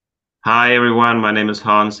Hi everyone, my name is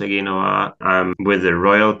Hans Eguinoa. I'm with the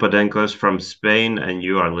Royal Podencos from Spain, and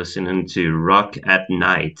you are listening to Rock at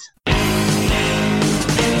Night.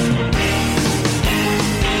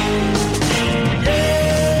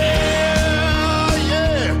 Yeah,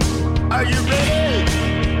 yeah. Are you ready?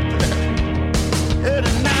 Hey,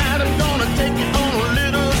 tonight I'm gonna take you on a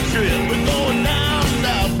little trip. We're going down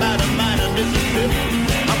south by the mighty Mississippi.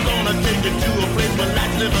 I'm gonna take you to a place where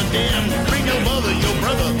lights never dim. Bring your mother, your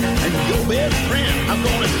brother, and your best friend. I'm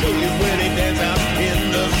gonna show you where they dance out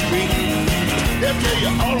in the street. They'll tell you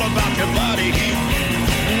all about your body heat.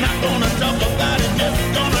 Not gonna talk about it, just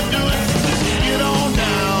gonna do it. Get on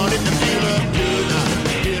down if you feel good.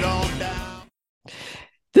 Get on down.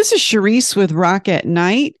 This is Charisse with Rock at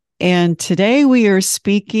Night, and today we are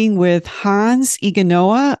speaking with Hans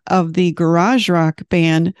Eguinoa of the garage rock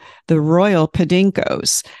band, the Royal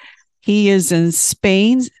Podencos. He is in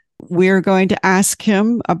Spain. We're going to ask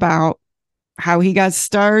him about how he got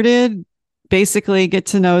started, basically get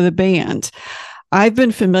to know the band. I've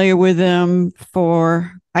been familiar with them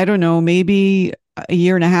for, I don't know, maybe a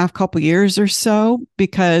year and a half, couple years or so,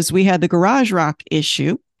 because we had the garage rock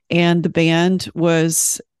issue and the band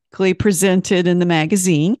was presented in the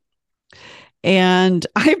magazine. And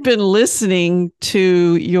I've been listening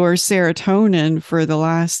to your Serotonin for the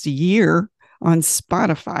last year on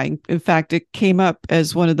Spotify. In fact, it came up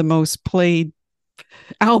as one of the most played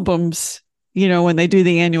albums, when they do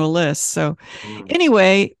the annual list. So Mm.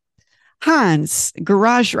 anyway, Hans,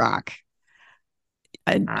 garage rock.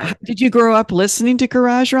 I Did you grow up listening to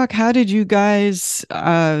garage rock? How did you guys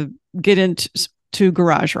get into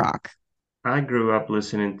garage rock? I grew up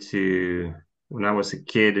listening to when I was a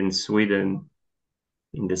kid in Sweden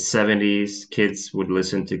in the 70s. Kids would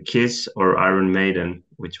listen to Kiss or Iron Maiden,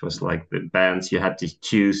 which was like the bands you had to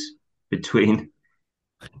choose between.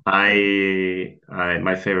 My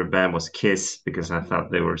favorite band was Kiss because I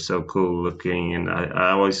thought they were so cool looking, and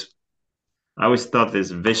I always thought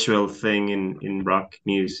this visual thing in rock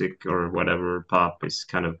music or whatever pop is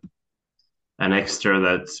kind of an extra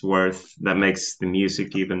that makes the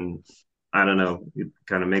music even, I don't know, it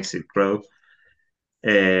kind of makes it grow.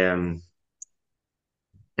 Um,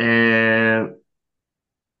 and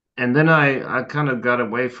and then I kind of got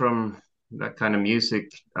away from that kind of music.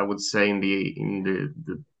 I would say in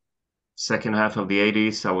the second half of the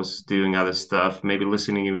 80s, I was doing other stuff, maybe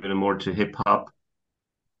listening even more to hip hop.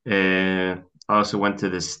 I also went to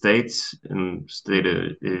the States and did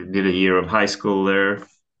a year of high school there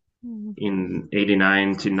Mhm. in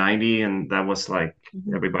 89 to 90, and that was like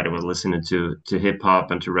Mhm. everybody was listening to hip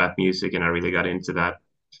hop and to rap music, and I really got into that.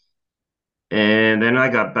 And then I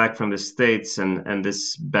got back from the States, and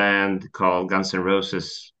this band called Guns N'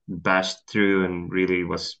 Roses bashed through and really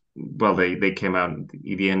was, well, they came out at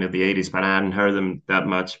the end of the 80s, but I hadn't heard them that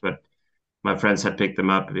much. But my friends had picked them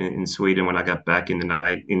up in Sweden when I got back in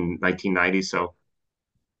 1990. So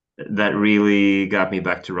that really got me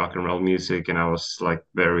back to rock and roll music, and I was like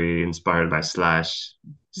very inspired by Mhm.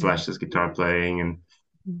 Slash's guitar playing,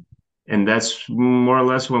 and that's more or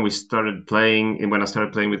less when we started playing, and when I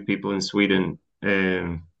started playing with people in Sweden.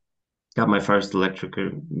 Got my first electric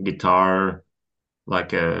guitar,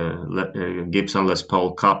 like a Gibson Les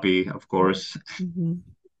Paul copy, of course, Mhm.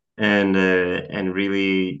 and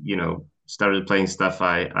really, started playing stuff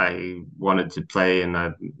I wanted to play, and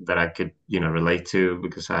that I could, relate to,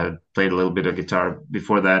 because I had played a little bit of guitar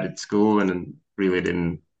before that at school, and then really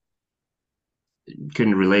didn't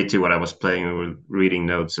couldn't relate to what I was playing, or reading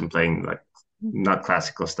notes and playing like not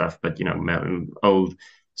classical stuff, but old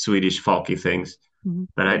Swedish folky things Mhm.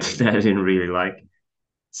 that I that I didn't really like.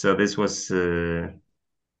 So this was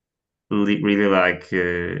really like,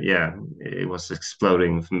 yeah, it was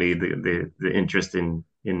exploding for me, the interest in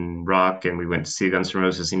rock. And we went to see Guns N'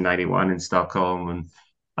 Roses in 91 in Stockholm, and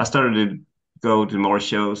I started to go to more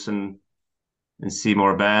shows and see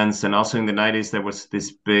more bands. And also in the 90s there was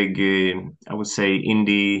this big, I would say,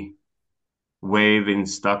 indie wave in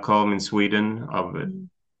Stockholm, in Sweden, of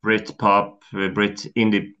Brit pop, Brit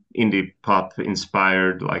indie pop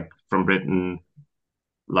inspired, like from Britain,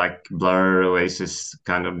 like Blur, Oasis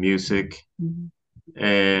kind of music. Mhm.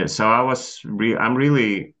 So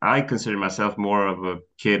I consider myself more of a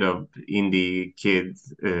indie kid,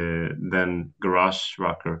 than garage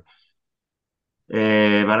rocker.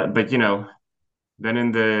 But then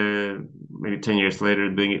in the maybe 10 years later,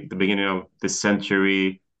 the beginning of this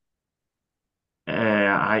century,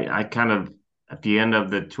 I kind of, at the end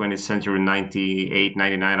of the 20th century, 98,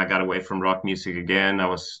 99, I got away from rock music again. I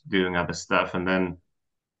was doing other stuff, and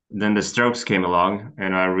then the Strokes came along,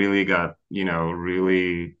 and I really got,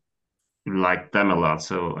 really liked them a lot.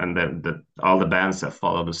 So, and the all the bands that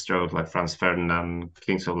follow the Strokes, like Franz Ferdinand,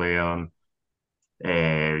 Kings of Leon,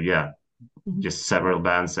 yeah, Mhm. just several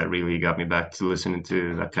bands that really got me back to listening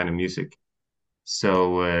to that kind of music.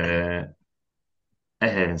 So, uh,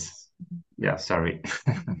 yeah, sorry,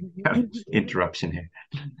 interruption here.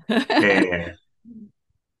 Uh,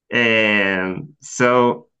 and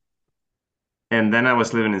so, and then I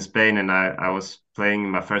was living in Spain, and I was playing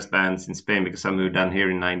my first bands in Spain because I moved down here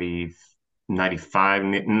in 95,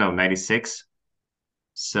 no, 96.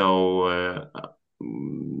 So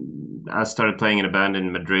I started playing in a band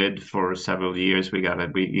in Madrid for several years. We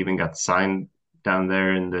even got signed down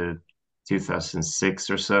there in the 2006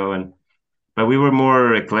 or so, and but we were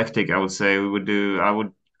more eclectic, I would say.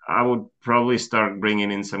 I would probably start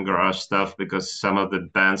bringing in some garage stuff because some of the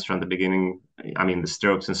bands from the beginning, I mean, the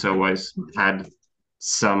Strokes and so was had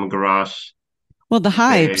some garage. Well, the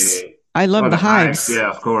Hives. Uh, I love oh, the the Hives, Hives. yeah,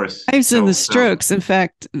 of course. Hives and the Strokes. In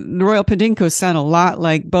fact, the Royal Podencos sound a lot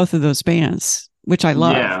like both of those bands, which I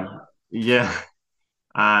love. Yeah,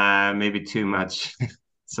 yeah. Maybe too much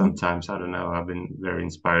sometimes. I don't know. I've been very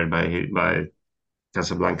inspired by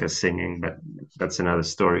Casablanca singing, but that's another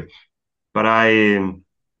story. But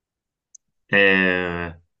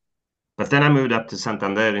uh, but then I moved up to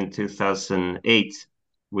Santander in 2008,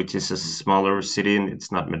 which is a smaller city, and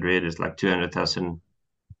it's not Madrid. It's like 200,000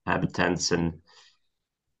 inhabitants, and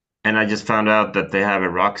I just found out that they have a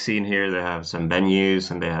rock scene here. They have some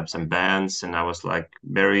venues and they have some bands, and I was like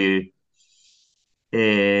very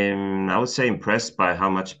I would say impressed by how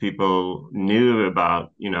much people knew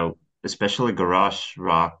about, especially garage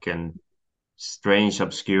rock and strange,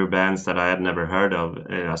 obscure bands that I had never heard of.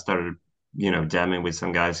 I started, jamming with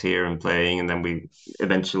some guys here and playing, and then we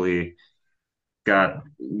eventually I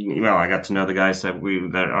got to know the guys that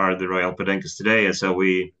are the Royal Podencos today,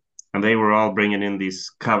 and and they were all bringing in these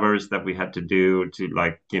covers that we had to do to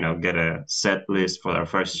like, get a set list for our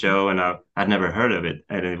first show, and I'd never heard of it,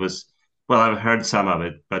 and it was, well, I've heard some of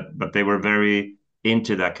it, but they were very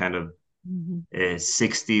into that kind of Mhm.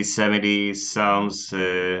 60s, 70s sounds.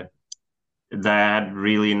 That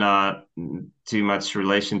really not too much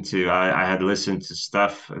relation to. I had listened to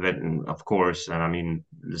stuff that, of course, and I mean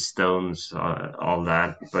the Stones, all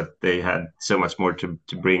that, but they had so much more to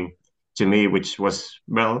bring to me, which was,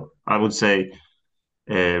 well, I would say,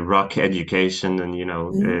 rock education and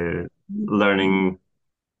Mhm. learning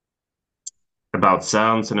about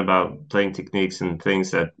sounds and about playing techniques and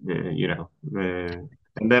things that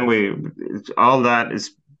and then we all that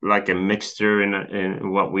is like a mixture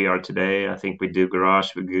in what we are today. I think we do garage.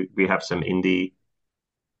 We have some indie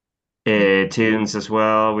tunes as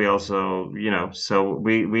well. We also, so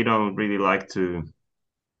we don't really like to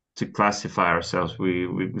classify ourselves. We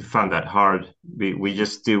found that hard. We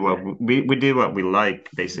just do we do what we like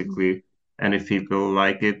basically, and if people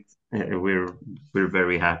like it, we're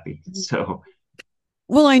very happy. So.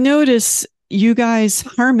 Well, I notice you guys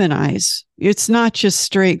harmonize. It's not just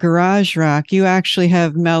straight garage rock. You actually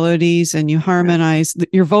have melodies and you Yeah. harmonize.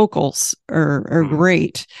 Your vocals are Mm.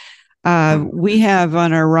 great. Mm. We have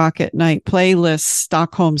on our Rock at Night playlist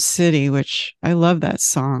Stockholm City, which I love that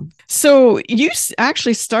song. So you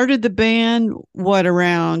actually started the band, what,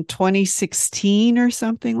 around 2016 or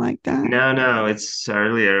something like that? No, no, it's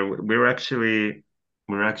earlier. We're actually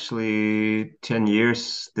 10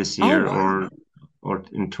 years this Oh, year, wow. or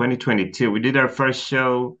in 2022. We did our first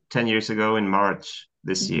show 10 years ago in March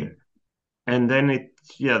this Mhm. year. And then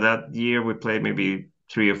yeah, that year we played maybe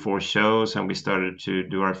 3 or 4 shows, and we started to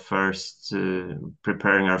do our first,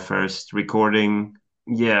 preparing our first recording.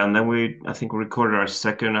 Yeah, and then I think we recorded our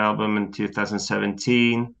second album in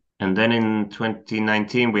 2017. And then in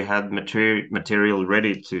 2019, we had material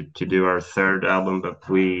ready to do our third album, but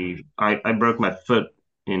I broke my foot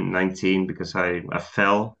in 19 because I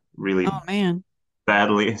fell Oh, really man.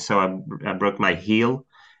 badly. So I broke my heel,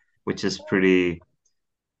 which is pretty,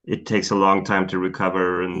 it takes a long time to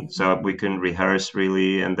recover, and so we couldn't rehearse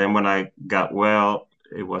really. And then when I got well,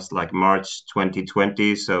 it was like March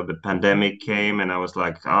 2020, so the pandemic came, and I was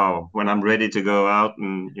like, oh, when I'm ready to go out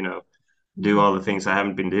and do Mhm. all the things I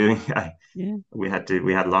haven't been doing, Yeah. we had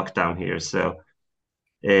lockdown here, so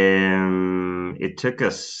it took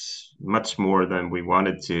us much more than we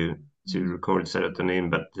wanted to Mhm. record Serotonin,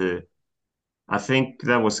 but I think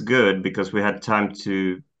that was good because we had time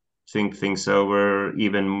to think things over.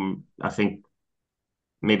 Even I think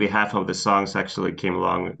maybe half of the songs actually came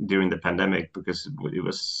along during the pandemic because it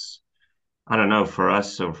was, I don't know, for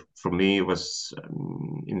us or for me, it was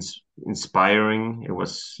inspiring. It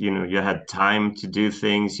was, you had time to do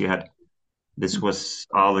things. This was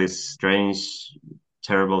all this strange.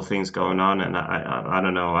 terrible things going on. And I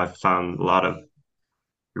don't know. I found a lot of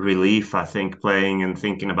relief, I think, playing and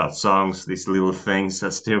thinking about songs, these little things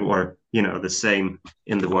that still were, the same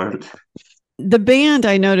in the world. The band,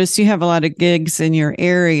 I noticed you have a lot of gigs in your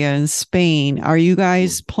area in Spain. Are you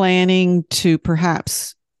guys planning to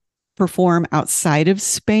perhaps perform outside of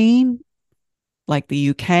Spain, like the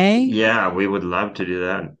UK? Yeah, we would love to do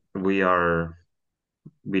that. We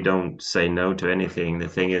don't say no to anything. The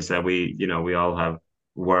thing is that we all have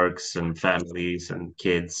works and families and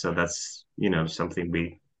kids, so that's,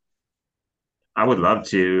 something I would love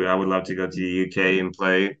to go to the UK and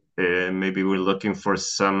play. Maybe we're looking for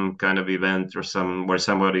some kind of event or some where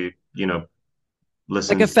somebody,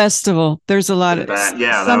 Like a listens festival. There's a to lot the of band.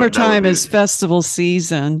 Yeah, that would summertime be, is festival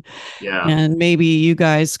season, yeah, and maybe you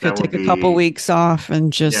guys could that would take a couple be, weeks off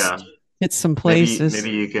and yeah. just hit some Maybe places.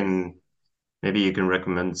 you can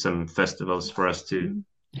recommend some festivals for us to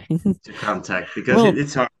contact, because Well,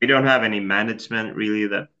 it's hard. We don't have any management really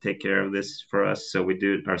that take care of this for us, so we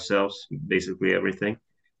do it ourselves, basically everything.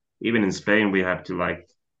 Even in Spain, we have to like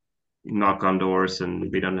knock on doors,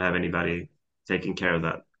 and we don't have anybody taking care of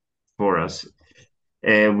that for us.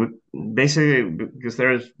 We, basically, because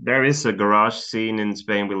there is a garage scene in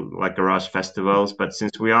Spain with like garage festivals, but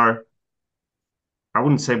since I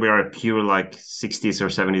wouldn't say we are a pure like 60s or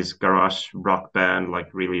 70s garage rock band,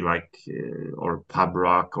 like really like or pub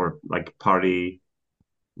rock or like party,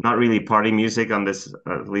 not really party music on this,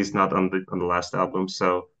 at least not on the last album.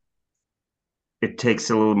 So it takes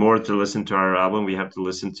a little more to listen to our album. We have to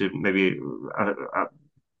listen to maybe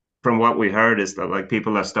from what we heard is that like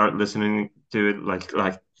people that start listening to it like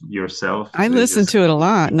yourself, I they listen just to it a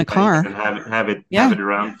lot in keep the playing it car. and have it Yeah.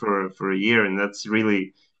 around for a year, and that's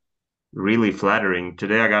really really flattering.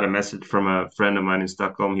 Today I got a message from a friend of mine in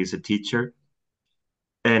Stockholm. He's a teacher,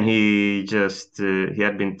 and he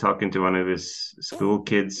had been talking to one of his school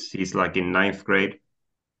kids. He's like in ninth grade,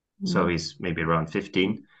 so he's maybe around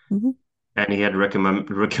 15. Mhm. And he had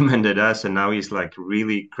recommended us, and now he's like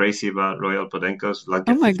really crazy about Royal Podencos, like Oh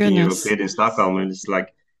a my 15-year-old goodness. kid in Stockholm. And it's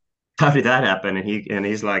like, how did that happen? And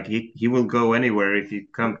he's like, he will go anywhere if you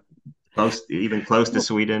come even close to Well,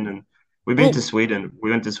 Sweden. And we've been to well, Sweden.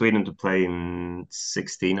 We went to Sweden to play in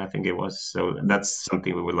 16, I think it was. So that's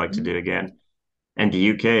something we would like to do again. And the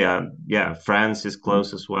UK, yeah, France is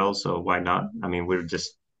close as well. So why not? I mean, we're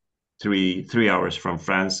just three hours from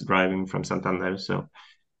France, driving from Santander. So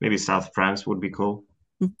maybe South France would be cool.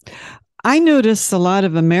 I notice a lot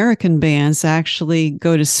of American bands actually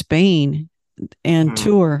go to Spain and Hmm.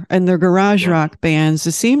 tour, and they're garage Yeah, rock bands.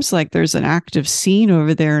 It seems like there's an active scene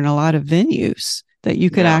over there in a lot of venues that you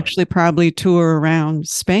could yeah, actually probably tour around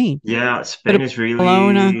Spain. yeah. But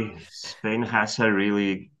Barcelona, Spain has a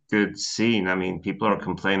really good scene. I mean, people are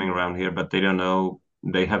complaining around here, but they don't know.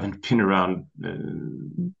 They haven't been around.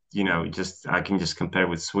 Just I can just compare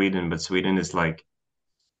with Sweden, but Sweden is like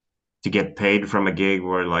to get paid from a gig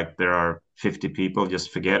where like there are 50 people,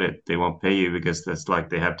 just forget it. They won't pay you because that's like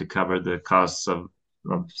they have to cover the costs of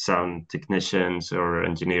sound technicians or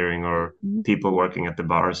engineering or people working at the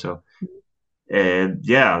bar. So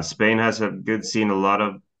yeah, Spain has a good scene, a lot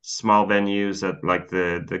of small venues that like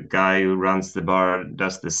the guy who runs the bar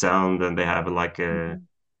does the sound, and they have like a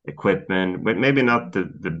equipment, but maybe not the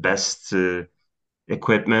best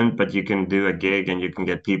equipment, but you can do a gig and you can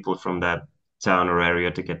get people from that town or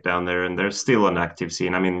area to get down there, and there's still an active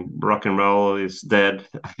scene. I mean, rock and roll is dead,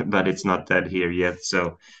 but it's not dead here yet.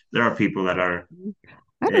 So there are people that are.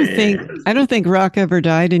 I don't think rock ever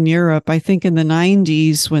died in Europe. I think in the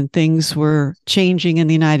 90s when things were changing in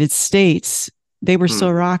the United States, they were still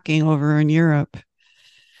Hmm. rocking over in Europe.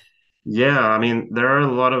 Yeah, I mean, there are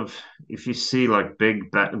a lot of if you see like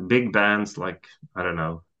big bands like I don't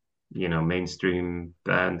know, mainstream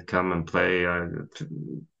band come and play,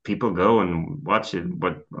 people go and watch it.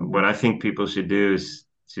 But what I think people should do is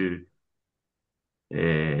to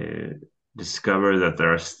uh, discover that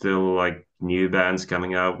there are still like new bands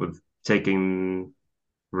coming out with taking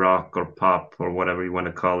rock or pop or whatever you want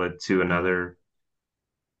to call it to another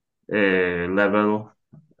level,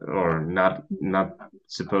 or not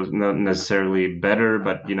necessarily better,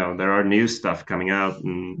 but there are new stuff coming out,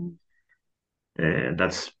 and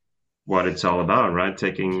that's what it's all about, right?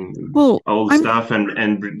 Taking Well, old I'm stuff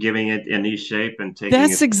and giving it a new shape and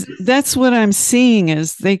taking it. that's what I'm seeing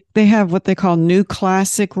is they have what they call new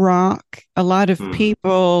classic rock. A lot of Hmm,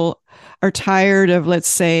 people are tired of, let's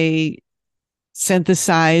say,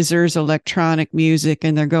 synthesizers, electronic music,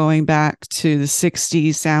 and they're going back to the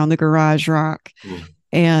 60s sound, the garage rock, hmm,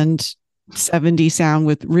 and 70s sound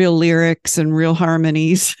with real lyrics and real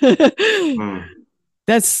harmonies. hmm.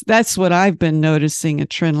 That's what I've been noticing, a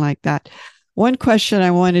trend like that. One question I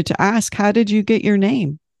wanted to ask, how did you get your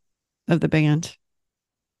name of the band?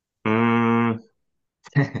 Mm,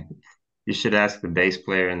 you should ask the bass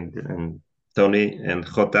player and Tony and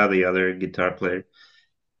Jota, the other guitar player.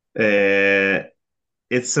 Uh,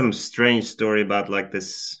 it's some strange story about like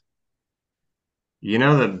this. You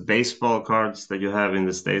know the baseball cards that you have in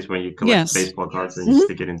the States when you collect Yes. baseball cards and you Mhm,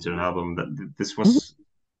 stick it into an album. That this mhm. was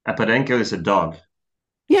a Podenco is a dog,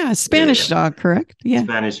 Yeah, Spanish uh, dog, correct? Yeah.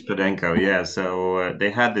 Spanish Podenco. Yeah, so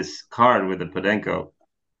they had this card with the Podenco,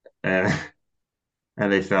 and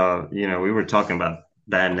and they thought, we were talking about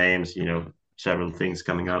band names, several things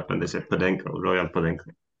coming up, and they said Podenco, Royal Podenco,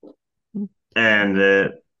 and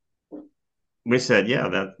we said, yeah,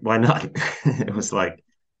 that why not? It was like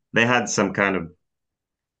they had some kind of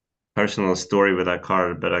personal story with that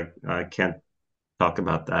card, but I can't talk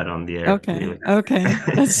about that on the air, Okay. really. Okay.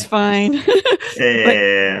 That's fine. But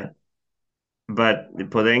uh, but the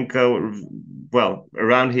Podenco, well,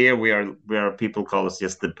 around here we are people call us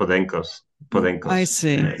just the Podencos. I Podencos.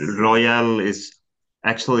 see. Royal is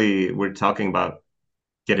actually we're talking about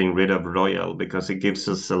getting rid of Royal because it gives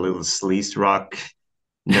us a little sleaze rock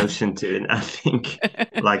notion to it. I think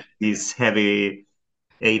like these heavy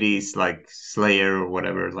 80s like Slayer or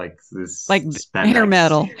whatever, like Like this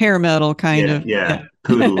spandex. hair metal kind Yeah, of. yeah,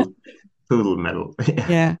 Yeah. poodle metal. Yeah.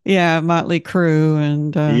 Yeah. Yeah. Motley Crue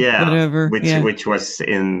and Yeah, whatever. which Yeah. which was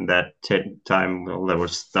in that time. Well, there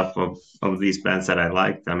was stuff of these bands that I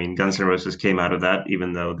liked. I mean, Guns N' Roses came out of that,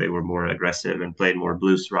 even though they were more aggressive and played more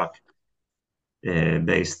blues rock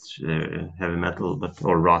based heavy metal, but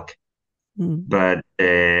or rock. Mm. But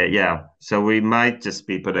yeah, so we might just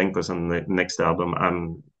be Podencos on the next album.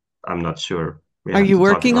 I'm not sure. We Are have you to talk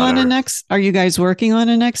working about on a our. next? Are you guys working on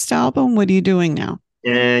a next album? What are you doing now?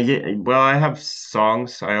 Yeah, well, I have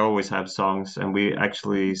songs. I always have songs, and we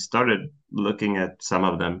actually started looking at some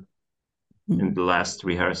of them in Mm. the last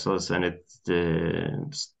rehearsals, and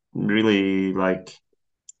it's really like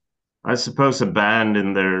I suppose a band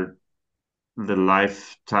in the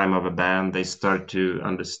lifetime of a band, they start to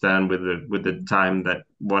understand with the time that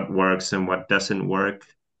what works and what doesn't work,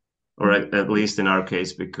 or Mm. at least in our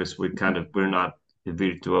case, because we're not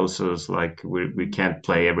virtuosos, like we can't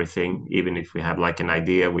play everything, even if we have like an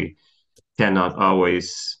idea, we cannot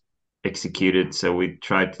always execute it. So we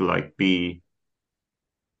try to like be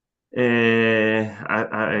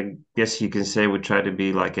I guess you can say we try to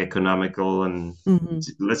be like economical and Mhm.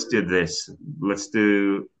 let's do this. Let's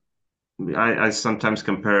do. I sometimes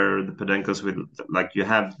compare the Podencos with like you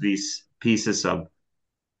have these pieces of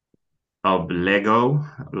Lego,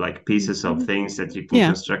 like Mhm. pieces of things that you can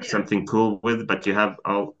Yeah. construct something cool with, but you have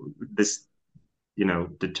all this,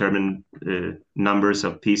 determined numbers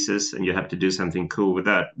of pieces, and you have to do something cool with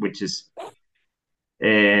that, which is,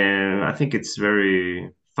 and I think it's very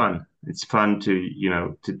fun. It's fun to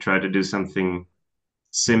try to do something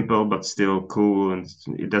simple but still cool, and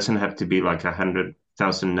it doesn't have to be like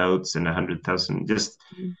 100,000 notes and 100,000. Just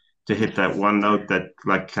Mhm. to hit that one note that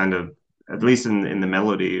like kind of at least in the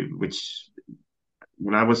melody, which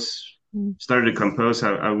when I was Mhm. started to compose,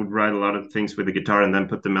 I would write a lot of things with the guitar and then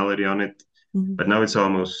put the melody on it. Mhm. But now it's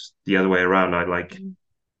almost the other way around. I like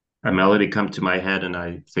a melody come to my head and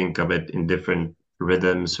I think of it in different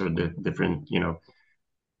rhythms or the different,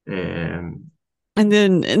 um, And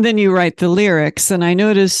then you write the lyrics, and I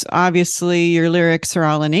notice obviously your lyrics are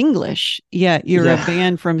all in English, yet you're a yeah,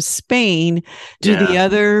 band from Spain. Do the yeah,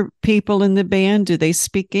 other people in the band, do they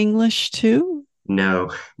speak English too?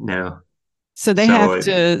 no, no. So they So have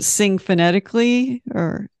to sing phonetically,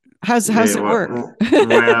 or how's it work?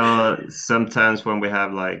 well, sometimes when we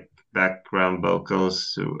have like background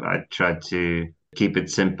vocals, I try to keep it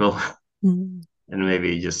simple Mhm. and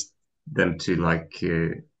maybe just them to like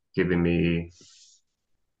giving me,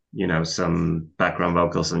 some background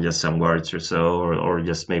vocals and just some words or so, or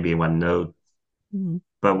just maybe one note. Mhm.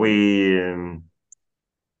 But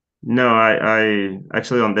no, I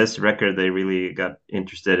actually on this record they really got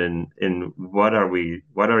interested in what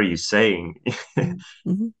are you saying?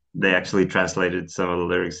 Mhm. They actually translated some of the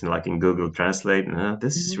lyrics in like in Google Translate, and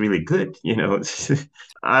this is Mhm. really good.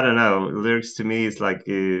 I don't know. Lyrics to me is like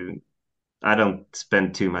I don't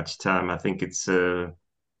spend too much time. I think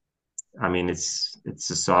I mean it's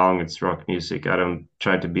a song, it's rock music. I don't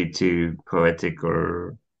try to be too poetic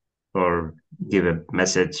or give a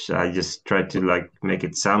message. I just try to like make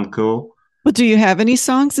it sound cool. Well, do you have any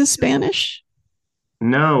songs in Spanish?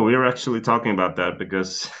 No, we were actually talking about that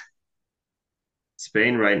because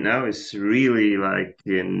Spain right now is really like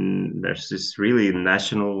there's this really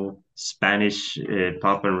national Spanish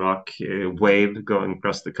pop and rock wave going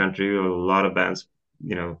across the country. A lot of bands,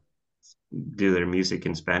 you know, do their music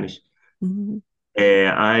in Spanish. Mm-hmm.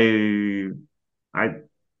 I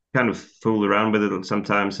kind of fool around with it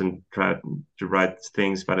sometimes and try to write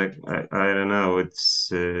things, but I don't know.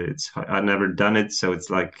 I've never done it, so it's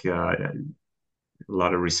like a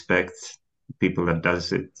lot of respect. People that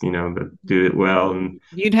does it, that do it well, and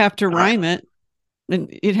You'd have to I, rhyme it,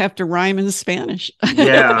 and you'd have to rhyme in Spanish.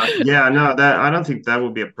 yeah, no, that I don't think that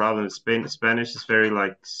would be a problem. Spanish is very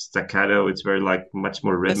like staccato. It's very like much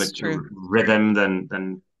more That's rhythmic true. rhythm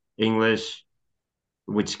than English,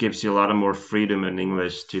 which gives you a lot of more freedom in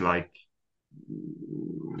English to like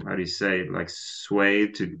how do you say like sway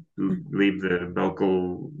to leave the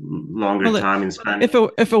vocal longer Well, time in Spanish.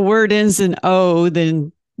 if a word ends in O,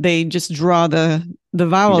 then they just draw the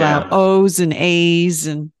vowel out, Yeah, O's and A's,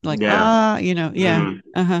 and like yeah, yeah,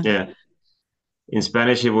 uh-huh. yeah. In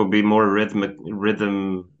Spanish, it will be more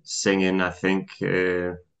rhythm singing, I think.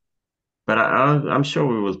 But I'm sure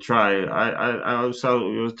we will try.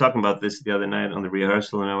 We were talking about this the other night on the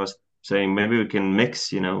rehearsal, and I was saying maybe we can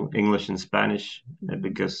mix, English and Spanish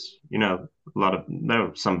because, there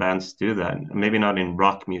are some bands do that. Maybe not in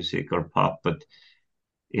rock music or pop, but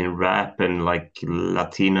in rap and like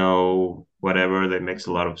Latino, whatever, they mix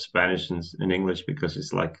a lot of Spanish and English because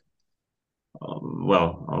it's like,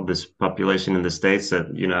 well, all this population in the States that,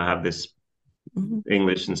 have this Mhm.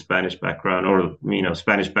 English and Spanish background or,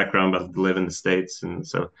 Spanish background, but live in the States. And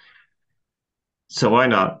so why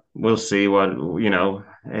not? We'll see but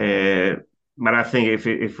I think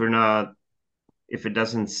if we're not, if it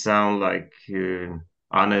doesn't sound like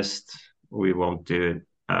honest, we won't do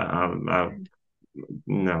it.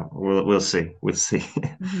 No, we'll see. We'll see.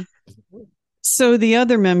 Mhm. So the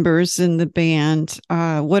other members in the band,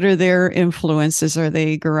 what are their influences? Are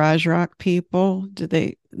they garage rock people? Do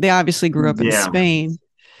they obviously grew up in Yeah, Spain?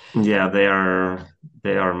 yeah, they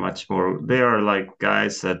are much more. They are like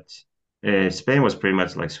guys that Spain was pretty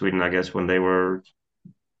much like Sweden, I guess, when they were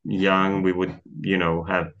young. We would,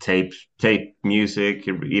 have tape music,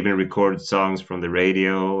 even record songs from the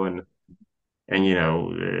radio, and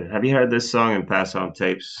have you heard this song and pass on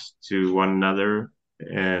tapes to one another?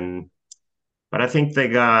 And but I think they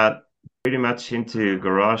got pretty much into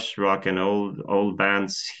garage rock and old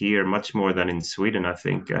bands here much more than in Sweden. I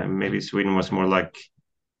think maybe Sweden was more like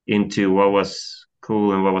into what was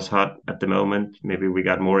cool and what was hot at the moment. Maybe we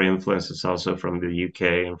got more influences also from the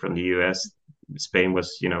UK and from the US. Spain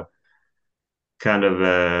was, kind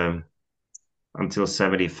of until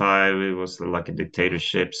 75, it was like a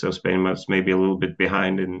dictatorship. So Spain was maybe a little bit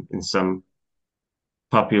behind in some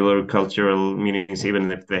popular cultural meanings,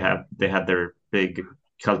 even if they had their big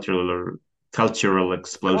cultural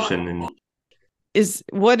explosion. And Is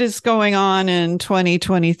what is going on in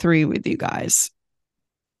 2023 with you guys?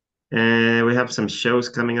 we have some shows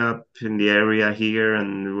coming up in the area here,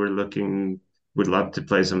 and would love to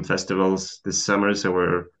play some festivals this summer. So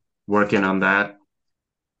we're working on that.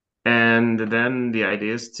 And then the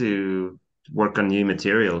idea is to work on new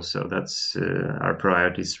material. So that's our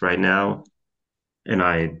priorities right now.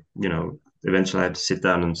 And eventually I have to sit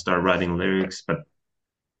down and start writing lyrics, but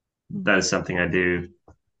that is something I do.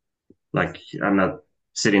 Like, I'm not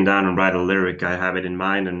sitting down and write a lyric. I have it in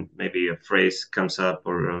mind, and maybe a phrase comes up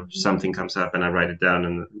or something comes up, and I write it down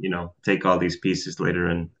and, take all these pieces later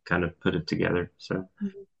and kind of put it together. So,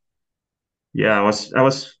 yeah, I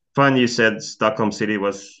was fun. You said Stockholm City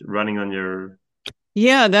was running on your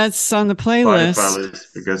Yeah, that's on the Spotify playlist. list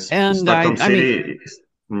because And I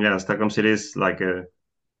mean, Stockholm City is like a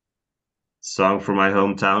song from my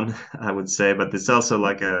hometown, I would say, but it's also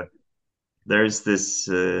like there's this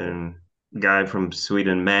guy from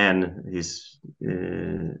Sweden, man, he's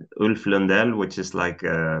Ulf Lundell, which is like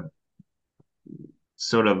a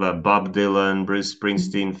sort of a Bob Dylan, Bruce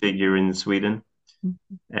Springsteen figure in Sweden,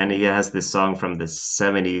 and he has this song from the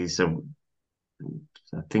 70s, so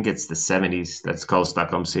I think it's the 70s that's called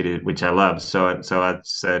Stockholm City, which I love. So I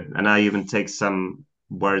said, and I even take some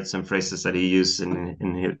words and phrases that he used in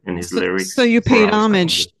his so lyrics you for paid our Stockholm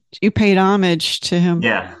homage. City. You paid homage to him.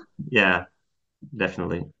 Yeah, yeah,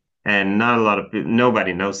 definitely. And not a lot of people,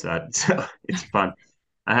 nobody knows that, so it's fun.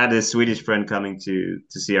 I had a Swedish friend coming to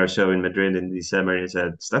see our show in Madrid in December, and he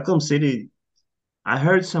said, "Stockholm City. I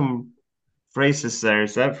heard some phrases there.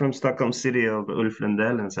 Is that from Stockholm City of Ulf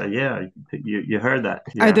Lundell?" And I said, "Yeah, you heard that,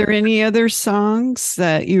 Are yeah." there any other songs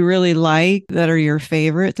that you really like that are your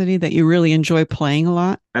favorite that you really enjoy playing a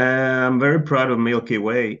lot? I'm very proud of Milky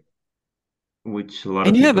Way, which a lot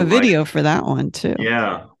And of you have a people like. video for that one too.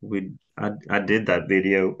 Yeah, I did that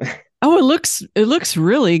video. Oh, it looks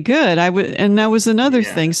really good. And that was another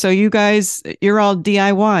Yeah, thing. So you guys, you're all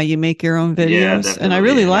DIY. You make your own yeah, videos, and I definitely.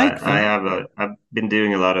 really And like them. I've been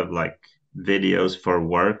doing a lot of like videos for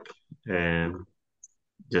work,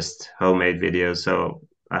 just homemade videos. So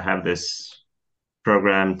I have this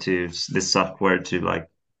software to like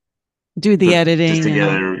Do the put pictures editing and all.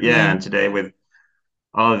 together. Yeah, Yeah. and today with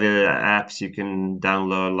all the apps you can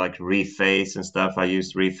download, like Reface and stuff. I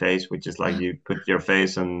used Reface, which is like you put your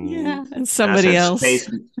face Yeah. on, And and I somebody said else.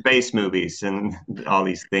 space movies, and all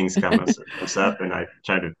these things comes up, and I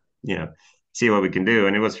try to you know see what we can do,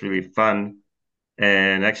 and it was really fun.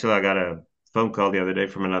 And actually, I got a phone call the other day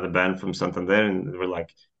from another band from Santander, and they were like,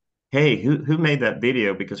 "Hey, who made that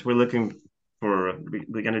video? Because we're looking for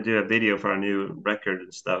we're gonna do a video for our new record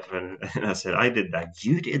and stuff." And I said, "I did that.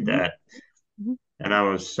 You did Mhm. that." Mhm. And I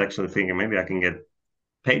was actually thinking maybe I can get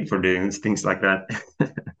paid for doing things like that.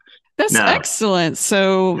 That's No, excellent.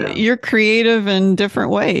 So yeah, you're creative in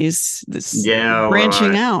different ways. This yeah. Well,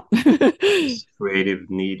 branching out. this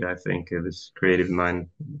creative need, I think, this creative mind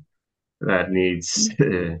that needs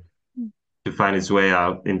to find its way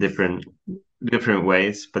out in different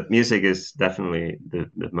ways. But music is definitely the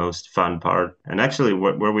most fun part. And actually,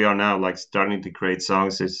 where we are now, like starting to create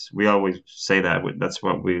songs, is we always say that that's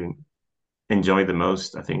what we enjoy the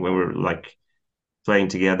most. I think when we're like playing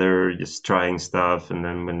together, just trying stuff, and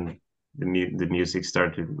then when the music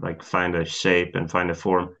started to like find a shape and find a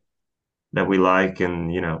form that we like,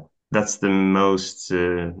 and that's the most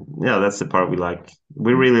yeah, that's the part we like.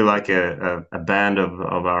 We really like a band of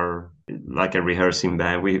our, like a rehearsing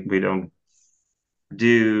band. We don't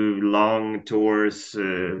do long tours.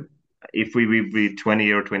 If we be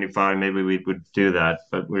 20 or 25, maybe we would do that,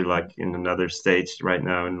 but we're like in another stage right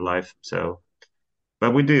now in life. So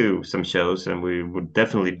but we do some shows, and we would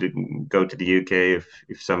definitely go to the UK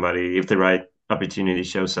if the right opportunity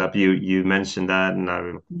shows up. You mentioned that, and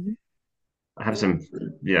Mhm. I have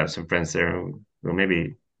some friends there, or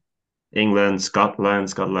maybe England, Scotland.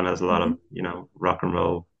 Scotland has a lot Mhm. of rock and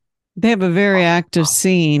roll They have a very active pop,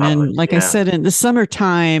 scene. pop, And like I yeah. said, in the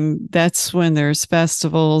summertime, that's when there's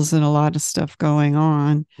festivals and a lot of stuff going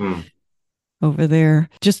on Hmm. over there.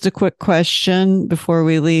 Just a quick question before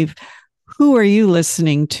we leave. Who are you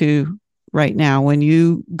listening to right now when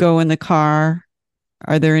you go in the car?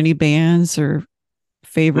 Are there any bands or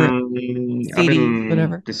favorite I've CDs, been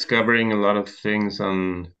whatever? discovering a lot of things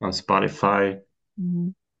on Spotify.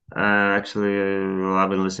 Mhm. Actually, I've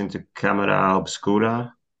been listening to Camera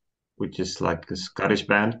Obscura, which is like a Scottish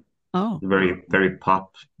band. Oh, Very, very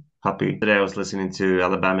poppy. Today I was listening to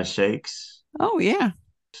Alabama Shakes. oh yeah.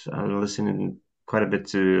 I'm listening quite a bit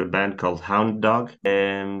to a band called Hound Dog,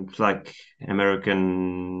 and it's like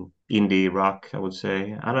American indie rock, I would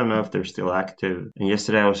say. I don't know if they're still active. And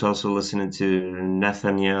yesterday I was also listening to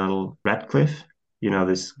Nathaniel Ratcliffe,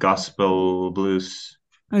 this gospel blues.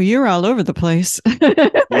 Oh, you're all over the place.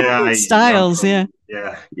 Yeah, I'm Styles, yeah. from,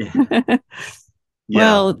 yeah, yeah, yeah.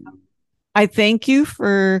 Well, I thank you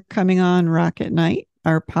for coming on Rocket Night,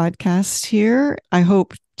 our podcast here. I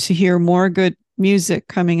hope to hear more good music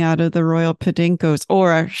coming out of the Royal Podencos,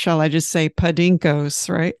 or shall I just say Podencos,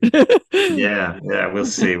 right? Yeah, yeah, we'll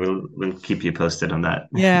see. We'll keep you posted on that.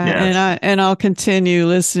 Yeah, and Yes. I'll continue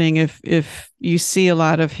listening if you see a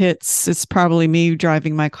lot of hits. It's probably me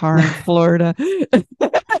driving my car in Florida,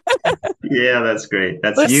 Yeah, that's great.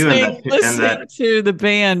 That's you and listening that. to the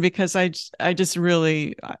band because I just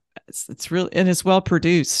really it's really, and it's well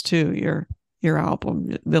produced too. Your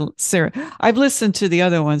album, the Sarah. I've listened to the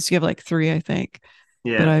other ones. You have like three, I think,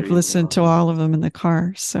 but Yeah, I've three. listened to all of them in the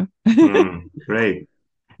car. So, Great.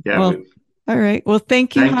 Yeah, well, all right. Well,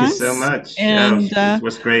 thank you, thank you so Hans, much. Yeah, and it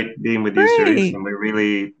was great being with you, Cerise, great. and we're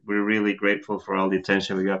really grateful for all the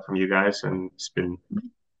attention we got from you guys, and it's been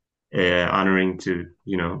honoring to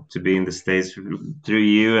be in the States through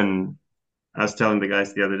you. And I was telling the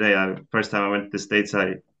guys the other day, first time I went to the States,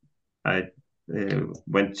 I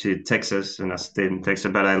went to Texas, and I stayed in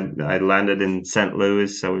Texas, but I landed in St.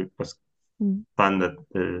 Louis, so it was fun that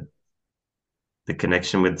the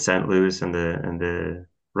connection with St. Louis and the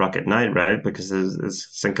Rocket Night, right? Because there's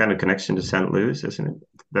some kind of connection to St. Louis, isn't it?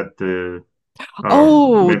 That the or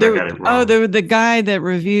Oh, maybe I got it wrong. the guy that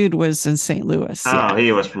reviewed was in St. Louis. Yeah. Oh,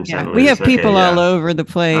 he was from Yeah. St. We Louis. have Okay, people all yeah. over the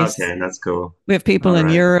place. Okay, that's cool. We have people All in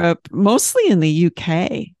right. Europe, mostly in the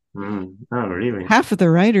UK. Oh, really? Half of the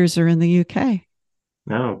writers are in the UK.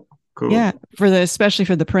 Oh, Yeah, cool. especially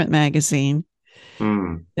for the print magazine.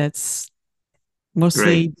 Mm, That's great.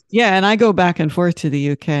 mostly, yeah, and I go back and forth to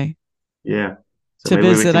the UK Yeah. So to maybe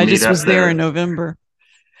we visit. can I meet just up was there in there. November.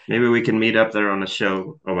 Maybe we can meet up there on a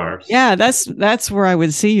show of ours. Yeah, that's where I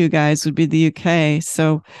would see you guys would be the UK.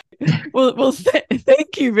 So,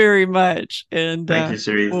 thank you very much, and Thank you,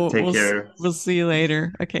 Sheree. Take care. we'll see you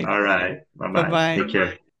later. Okay, All right. bye Bye-bye. bye. Take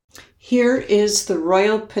care. Here is the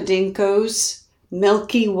Royal Podencos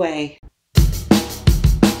Milky Way.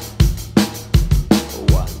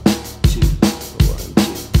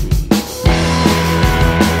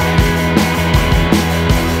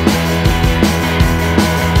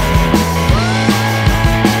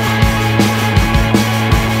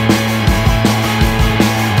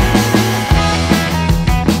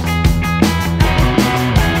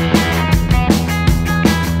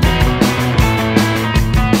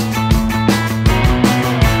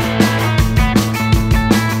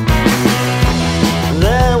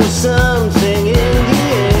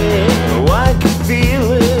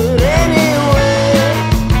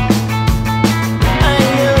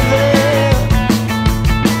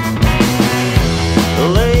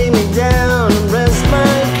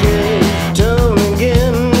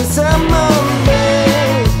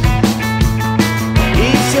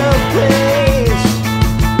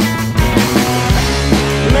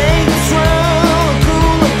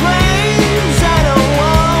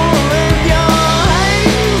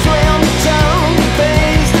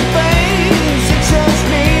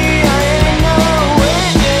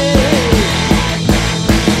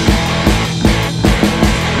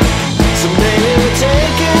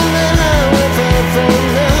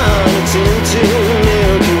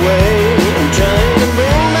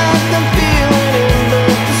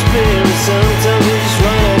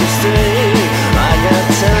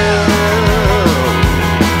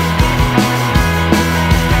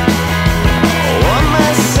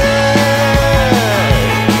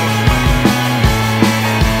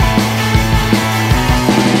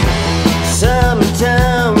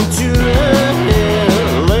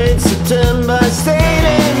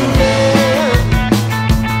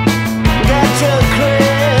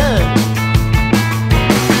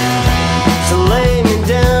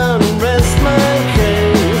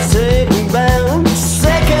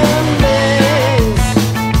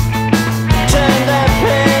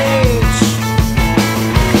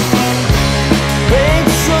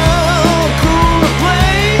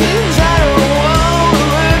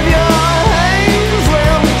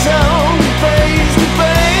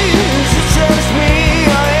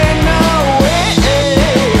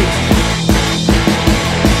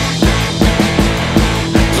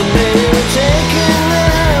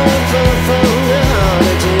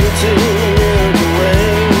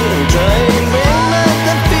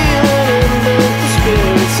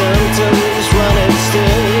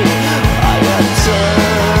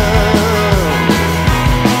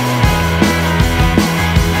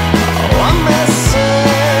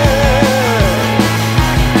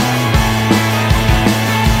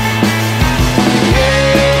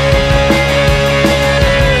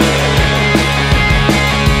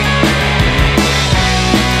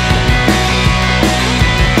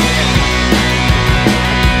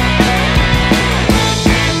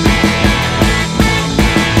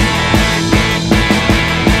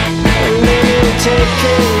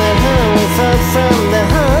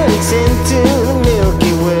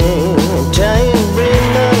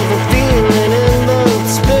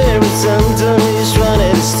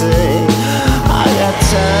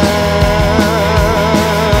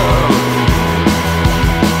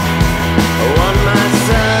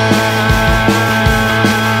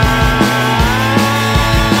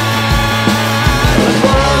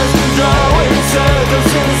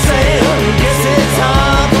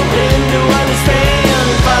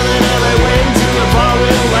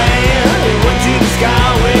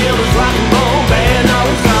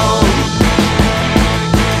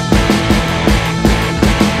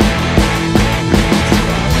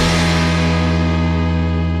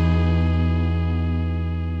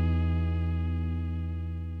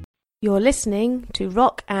 You're listening to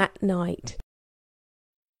Rock at Night.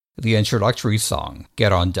 The introductory song,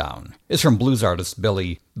 Get On Down, is from blues artist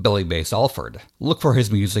Billy Bass Alford. Look for his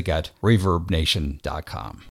music at ReverbNation.com.